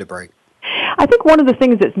we'll head to break. I think one of the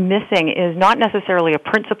things that's missing is not necessarily a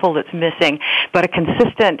principle that's missing, but a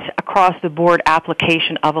consistent across-the-board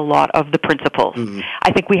application of a lot of the principles. Mm-hmm.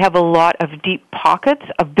 I think we have a lot of deep pockets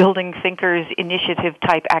of building thinkers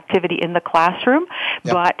initiative-type activity in the classroom,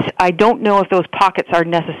 yep. But I don't know if those pockets are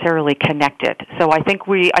necessarily connected. So I think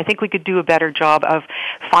we could do a better job of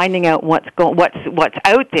finding out what's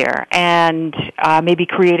out there and maybe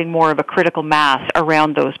creating more of a critical mass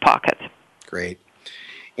around those pockets. Great.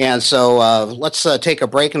 And so let's take a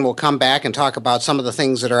break, and we'll come back and talk about some of the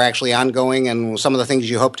things that are actually ongoing and some of the things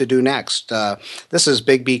you hope to do next. This is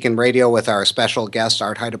Big Beacon Radio with our special guests,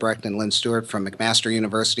 Art Heidebrecht and Lynn Stewart from McMaster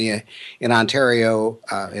University in Ontario,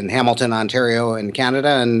 in Hamilton, Ontario, in Canada.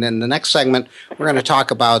 And in the next segment, we're going to talk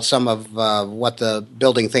about some of what the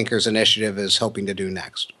Building Thinkers Initiative is hoping to do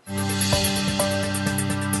next.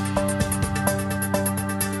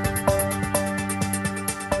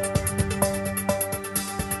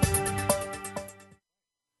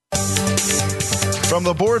 From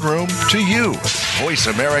the boardroom to you, Voice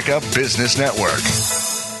America Business Network.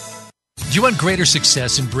 Do you want greater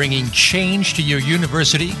success in bringing change to your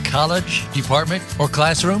university, college, department, or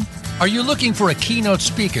classroom? Are you looking for a keynote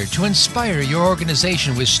speaker to inspire your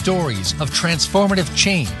organization with stories of transformative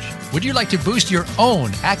change? Would you like to boost your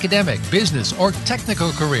own academic, business, or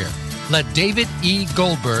technical career? Let David E.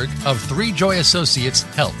 Goldberg of Three Joy Associates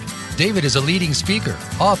help. David is a leading speaker,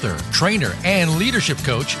 author, trainer, and leadership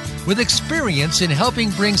coach with experience in helping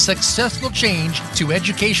bring successful change to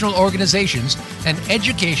educational organizations and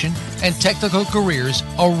education and technical careers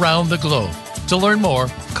around the globe. To learn more,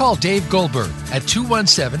 call Dave Goldberg at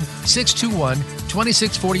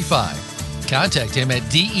 217-621-2645. Contact him at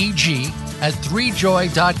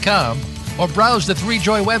deg@threejoy.com or browse the Three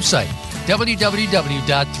Joy website,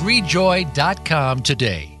 www.threejoy.com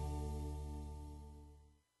today.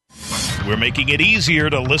 We're making it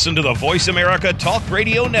easier to listen to the Voice America Talk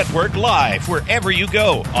Radio Network live wherever you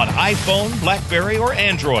go on iPhone, BlackBerry, or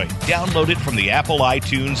Android. Download it from the Apple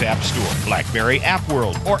iTunes App Store, BlackBerry App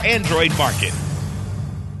World, or Android Market.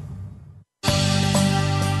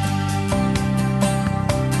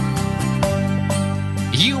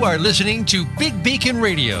 You are listening to Big Beacon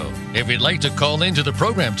Radio. If you'd like to call into the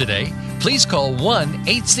program today, please call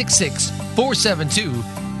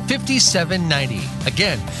 1-866-472-5790.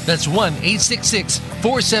 Again, that's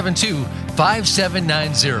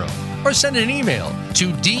 1-866-472-5790. Or send an email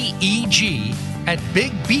to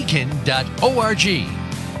deg@bigbeacon.org.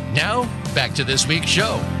 Now, back to this week's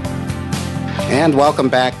show. And welcome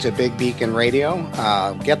back to Big Beacon Radio.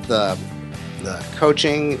 Get the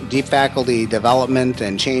coaching, deep faculty development,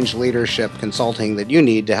 and change leadership consulting that you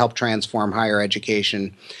need to help transform higher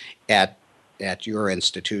education at your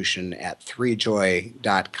institution at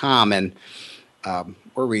threejoy.com. And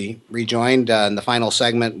we're rejoined in the final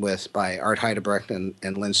segment by Art Heidebrecht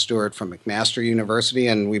and Lynn Stewart from McMaster University,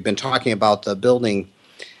 and we've been talking about the Building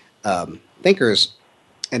Thinkers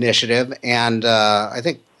Initiative. And I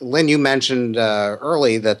think, Lynn, you mentioned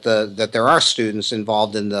early that there are students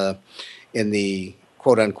involved in the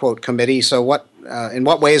quote unquote committee. So in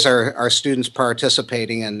what ways are students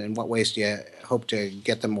participating, and in what ways do you hope to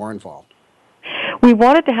get them more involved? We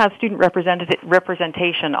wanted to have student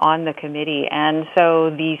representation on the committee, and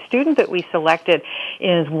so the student that we selected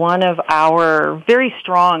is one of our very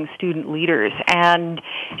strong student leaders, and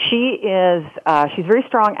she's very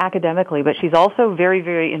strong academically, but she's also very,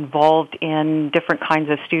 very involved in different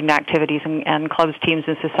kinds of student activities and clubs, teams,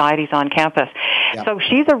 and societies on campus. Yep. So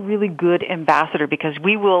she's a really good ambassador because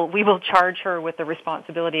we will charge her with the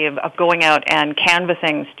responsibility of going out and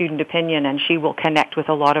canvassing student opinion, and she will connect with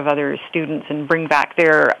a lot of other students and bring back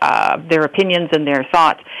their opinions and their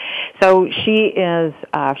thoughts. So she's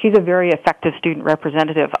a very effective student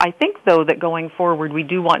representative. I think, though, that going forward we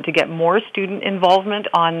do want to get more student involvement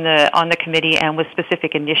on the committee and with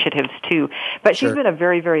specific initiatives too. But Sure. She's been a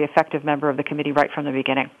very, very effective member of the committee right from the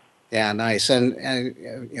beginning. Yeah, nice. And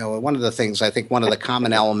one of the things, I think one of the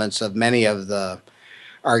common elements of many of the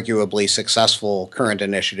arguably successful current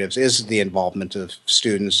initiatives is the involvement of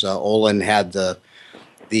students. Olin had the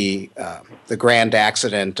grand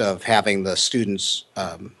accident of having the students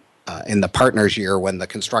in the partners year when the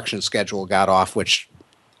construction schedule got off, which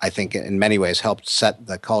I think in many ways helped set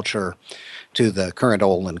the culture to the current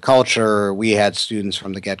Olin culture. We had students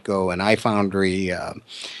from the get-go in iFoundry.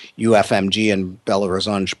 UFMG in Belo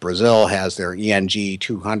Horizonte, Brazil, has their ENG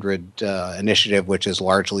 200 initiative, which is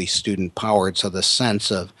largely student-powered. So the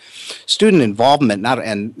sense of student involvement,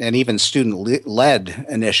 and even student-led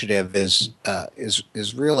initiative is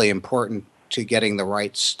really important to getting the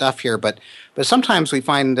right stuff here. But sometimes we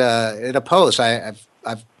find it opposed. I've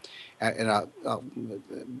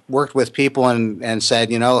worked with people and said,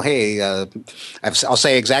 hey, I'll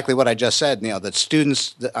say exactly what I just said. That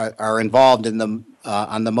students are involved in the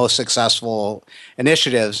on the most successful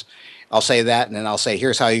initiatives. I'll say that, and then I'll say,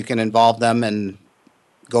 here's how you can involve them, and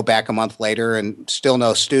go back a month later, and still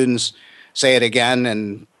no students. Say it again,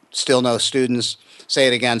 and still no students. Say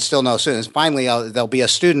it again, still no students. Finally, there'll be a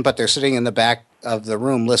student, but they're sitting in the back of the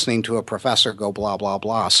room listening to a professor go blah blah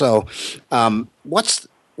blah. So, what's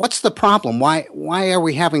the problem? Why are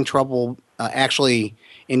we having trouble actually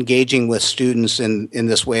engaging with students in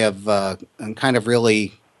this way of and kind of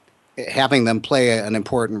really having them play an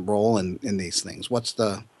important role in these things? What's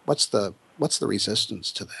the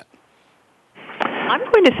resistance to that? I'm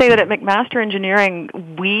going to say that at McMaster Engineering,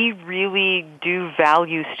 we really do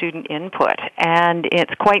value student input, and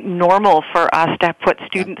it's quite normal for us to put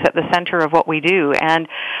students at the center of what we do. And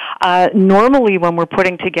normally when we're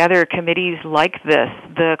putting together committees like this,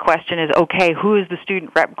 the question is, okay, who is the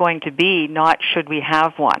student rep going to be, not should we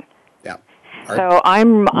have one? Yeah. So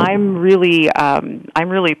I'm really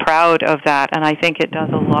proud of that, and I think it does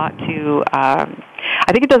a lot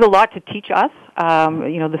to teach us,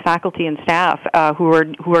 the faculty and staff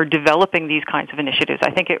who are developing these kinds of initiatives.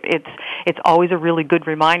 I think it's always a really good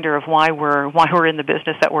reminder of why we're in the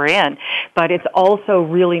business that we're in. But it's also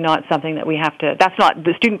really not something that we have to.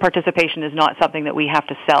 The student participation is not something that we have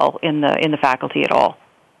to sell in the faculty at all.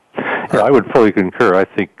 Yeah, I would fully concur. I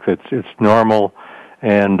think it's normal,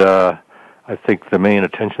 and I think the main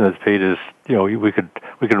attention that's paid is, we could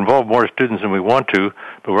involve more students than we want to,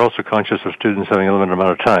 but we're also conscious of students having a limited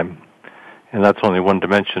amount of time, and that's only one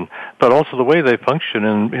dimension. But also the way they function,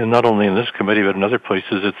 in not only in this committee but in other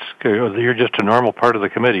places, you're just a normal part of the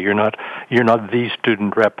committee. You're not the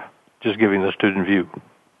student rep, just giving the student view.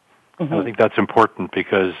 Mm-hmm. I think that's important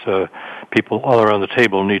because people all around the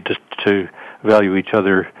table need to value each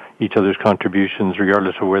other's contributions,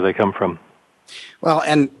 regardless of where they come from. Well,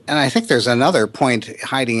 and I think there's another point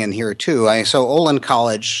hiding in here too. So Olin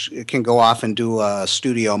College can go off and do a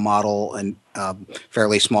studio model, and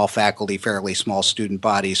fairly small faculty, fairly small student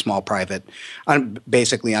body, small private,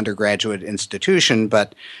 basically undergraduate institution.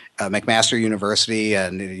 But McMaster University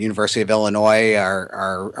and the University of Illinois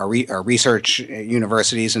are research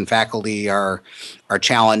universities, and faculty are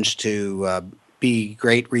challenged to be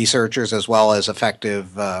great researchers as well as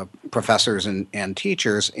effective professors and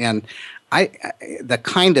teachers. And the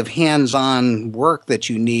kind of hands-on work that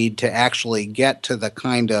you need to actually get to the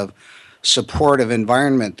kind of supportive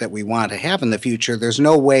environment that we want to have in the future, there's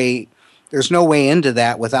no way into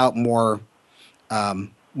that without more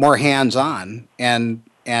hands-on, and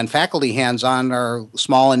faculty hands-on are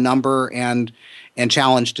small in number and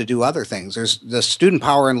challenged to do other things. There's the student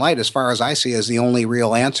power and light, as far as I see, is the only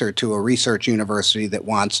real answer to a research university that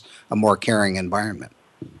wants a more caring environment.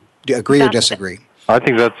 Do you agree or disagree? I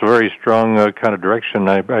think that's a very strong kind of direction.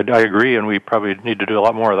 I agree, and we probably need to do a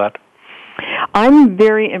lot more of that. I'm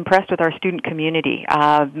very impressed with our student community.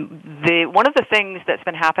 One of the things that's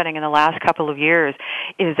been happening in the last couple of years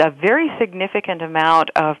is a very significant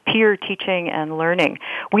amount of peer teaching and learning.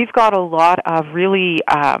 We've got a lot of really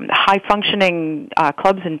high-functioning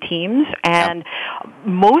clubs and teams, and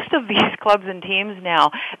most of these clubs and teams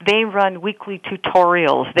now, they run weekly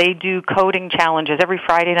tutorials. They do coding challenges. Every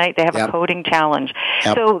Friday night they have a coding challenge.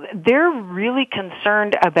 So they're really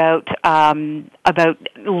concerned about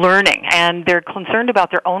learning, and they're concerned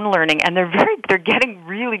about their own learning, and they're getting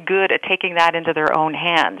really good at taking that into their own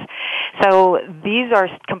hands. So these are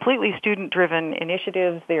completely student-driven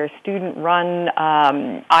initiatives. They are student-run.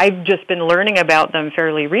 I've just been learning about them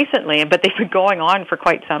fairly recently, but they've been going on for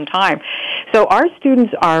quite some time. So our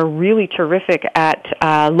students are really terrific at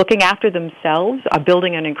looking after themselves,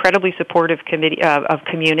 building an incredibly supportive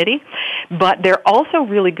community, but they're also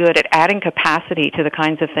really good at adding capacity to the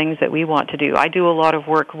kinds of things that we want to do. I do a lot of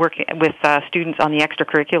work working with students on the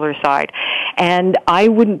extracurricular side, and I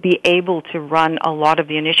wouldn't be able to run a lot of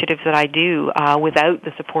the initiatives that I do without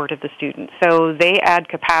the support of the students. So they add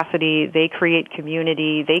capacity, they create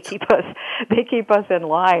community, they keep us in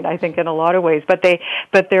line, I think, in a lot of ways. But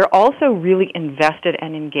they're also really invested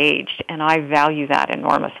and engaged, and I value that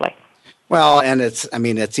enormously. Well, and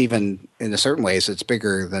it's even, in certain ways, it's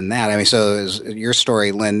bigger than that. I mean, so your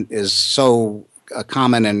story, Lynn, is so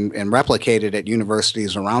common and replicated at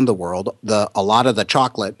universities around the world. A lot of the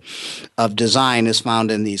chocolate of design is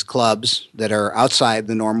found in these clubs that are outside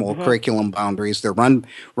the normal curriculum boundaries. They're run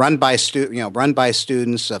by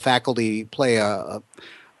students. Faculty play a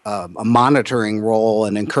monitoring role,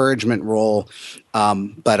 an encouragement role,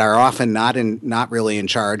 but are often not really in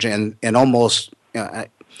charge, and almost.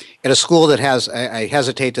 At a school that has, I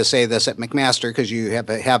hesitate to say this at McMaster because you have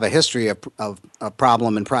a history of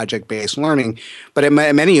problem and project-based learning, but at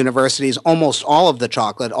many universities, almost all of the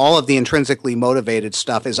chocolate, all of the intrinsically motivated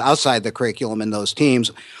stuff is outside the curriculum in those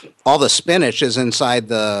teams. All the spinach is inside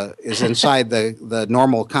the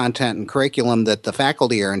normal content and curriculum that the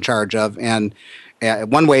faculty are in charge of. And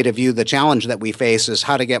one way to view the challenge that we face is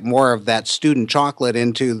how to get more of that student chocolate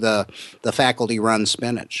into the faculty-run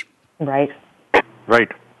spinach. Right.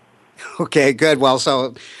 Okay, good. Well,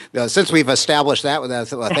 so since we've established that with us,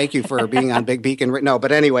 thank you for being on Big Beacon. No,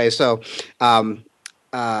 but anyway, so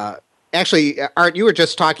actually, Art, you were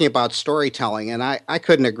just talking about storytelling, and I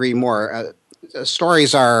couldn't agree more.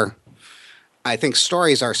 Stories are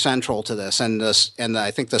central to this, and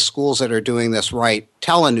I think the schools that are doing this right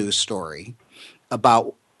tell a new story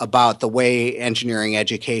about the way engineering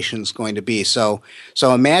education is going to be. So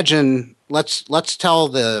imagine. Let's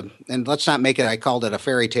tell and let's not make it. I called it a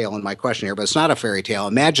fairy tale in my question here, but it's not a fairy tale.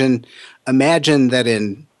 Imagine that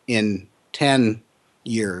in 10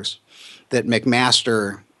 years, that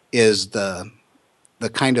McMaster is the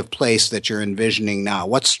kind of place that you're envisioning now.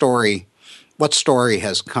 What story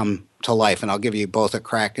has come to life? And I'll give you both a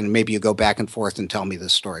crack, and maybe you go back and forth and tell me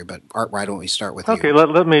this story. But Art, why don't we start with you? Okay,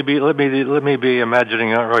 let me be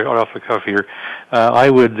imagining right off the cuff here.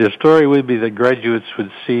 The story would be that graduates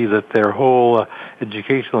would see that their whole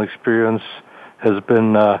educational experience has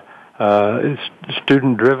been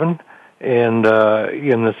student driven, and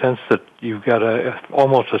in the sense that you've got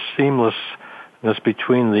almost a seamlessness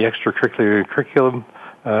between the extracurricular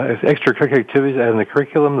activities and the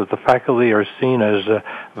curriculum, that the faculty are seen as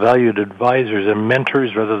valued advisors and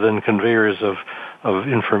mentors rather than conveyors of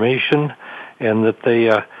information, and that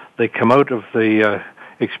they come out of the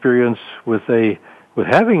experience with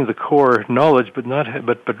having the core knowledge,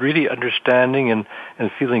 but really understanding and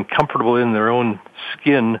feeling comfortable in their own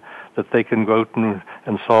skin, that they can go out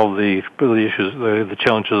and solve the issues, the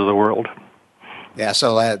challenges of the world. Yeah,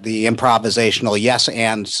 so the improvisational yes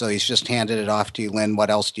and, so he's just handed it off to you, Lynn. What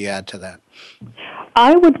else do you add to that?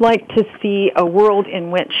 I would like to see a world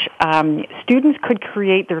in which students could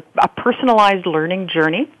create a personalized learning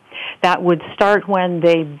journey that would start when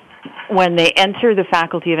they enter the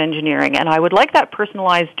Faculty of Engineering. And I would like that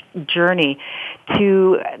personalized journey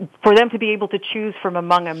for them to be able to choose from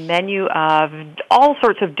among a menu of all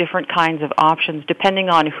sorts of different kinds of options, depending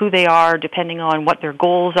on who they are, depending on what their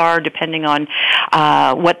goals are, depending on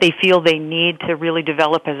what they feel they need to really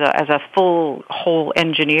develop as a full whole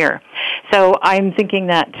engineer. So I'm thinking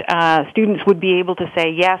that students would be able to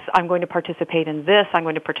say, yes, I'm going to participate in this, I'm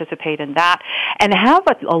going to participate in that, and have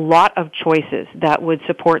a lot of choices that would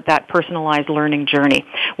support that personalized learning journey.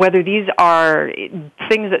 Whether these are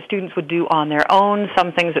things that students would do on their own,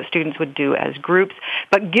 some things that students would do as groups,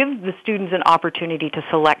 but give the students an opportunity to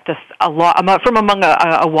select from among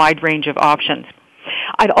a wide range of options.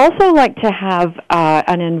 I'd also like to have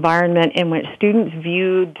an environment in which students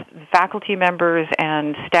viewed faculty members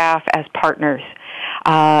and staff as partners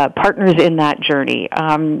in that journey.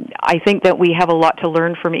 I think that we have a lot to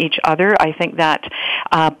learn from each other. I think that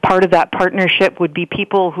part of that partnership would be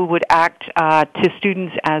people who would act to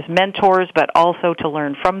students as mentors, but also to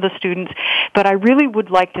learn from the students. But I really would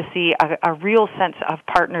like to see a real sense of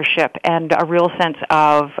partnership and a real sense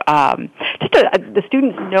of the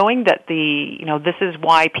students knowing that this is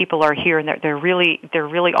why people are here, and they're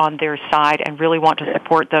really on their side and really want to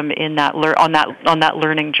support them in that on that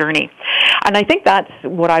learning journey. And I think that's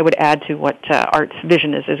what I would add to what Art's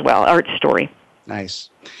vision is as well, Art's story. Nice.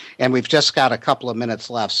 And we've just got a couple of minutes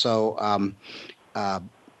left. So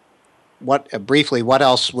what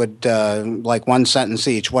else would, like one sentence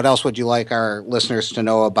each, what else would you like our listeners to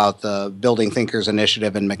know about the Building Thinkers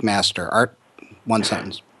Initiative in McMaster? Art, one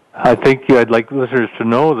sentence. I think I'd like listeners to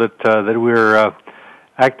know that we're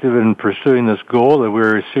active in pursuing this goal, that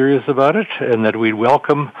we're serious about it, and that we'd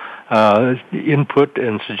welcome input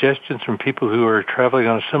and suggestions from people who are traveling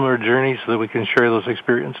on a similar journey so that we can share those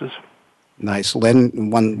experiences. Nice.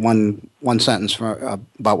 Lynn, one sentence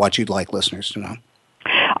about what you'd like listeners to know.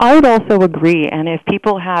 I would also agree, and if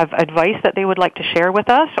people have advice that they would like to share with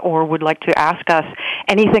us or would like to ask us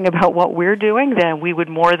anything about what we're doing, then we would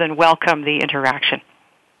more than welcome the interaction.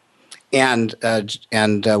 And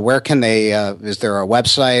where can they? Is there a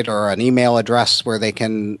website or an email address where they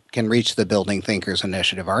can reach the Building Thinkers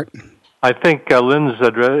Initiative? Art, I think Lynn's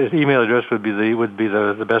email address would be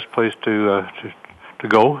the best place to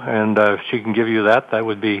go, and if she can give you that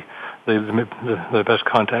would be the best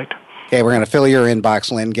contact. Okay, we're going to fill your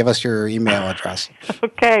inbox, Lynn. Give us your email address.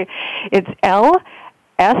 Okay, it's LSTEWAR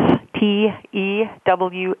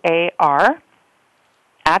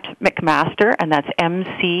at McMaster, and that's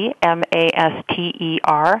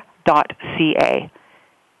MCMASTER.ca.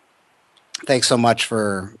 Thanks so much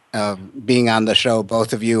for being on the show,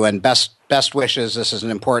 both of you, and best wishes. This is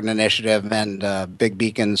an important initiative, and Big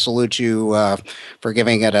Beacon salutes you for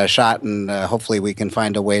giving it a shot, and hopefully we can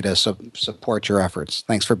find a way to support your efforts.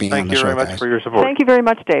 Thanks for being on the show, Thank you very much for your support. Thank you very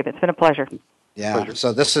much, Dave. It's been a pleasure. Yeah, pleasure.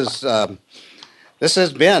 So this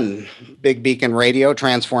has been Big Beacon Radio,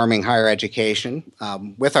 Transforming Higher Education,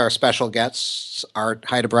 with our special guests, Art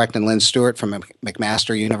Heidebrecht and Lynn Stewart from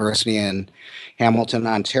McMaster University in Hamilton,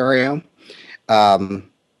 Ontario.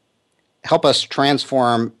 Help us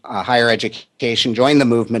transform higher education. Join the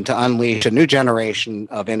movement to unleash a new generation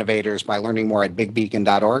of innovators by learning more at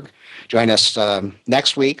bigbeacon.org. Join us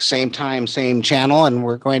next week, same time, same channel, and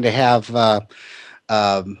we're going to have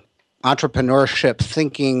entrepreneurship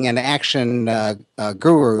thinking and action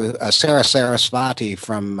guru Sarah Sarasvati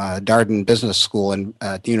from Darden Business School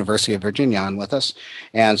at the University of Virginia on with us.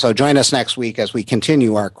 And so join us next week as we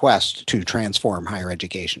continue our quest to transform higher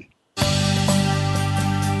education.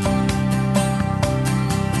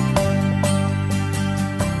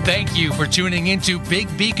 Thank you for tuning into Big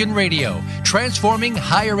Beacon Radio, Transforming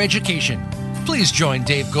Higher Education. Please join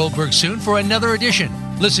Dave Goldberg soon for another edition.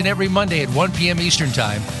 Listen every Monday at 1 p.m. Eastern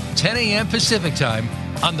Time, 10 a.m. Pacific Time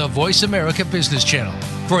on the Voice America Business Channel.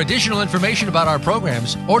 For additional information about our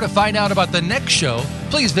programs or to find out about the next show,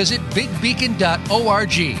 please visit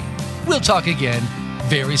bigbeacon.org. We'll talk again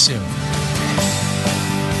very soon.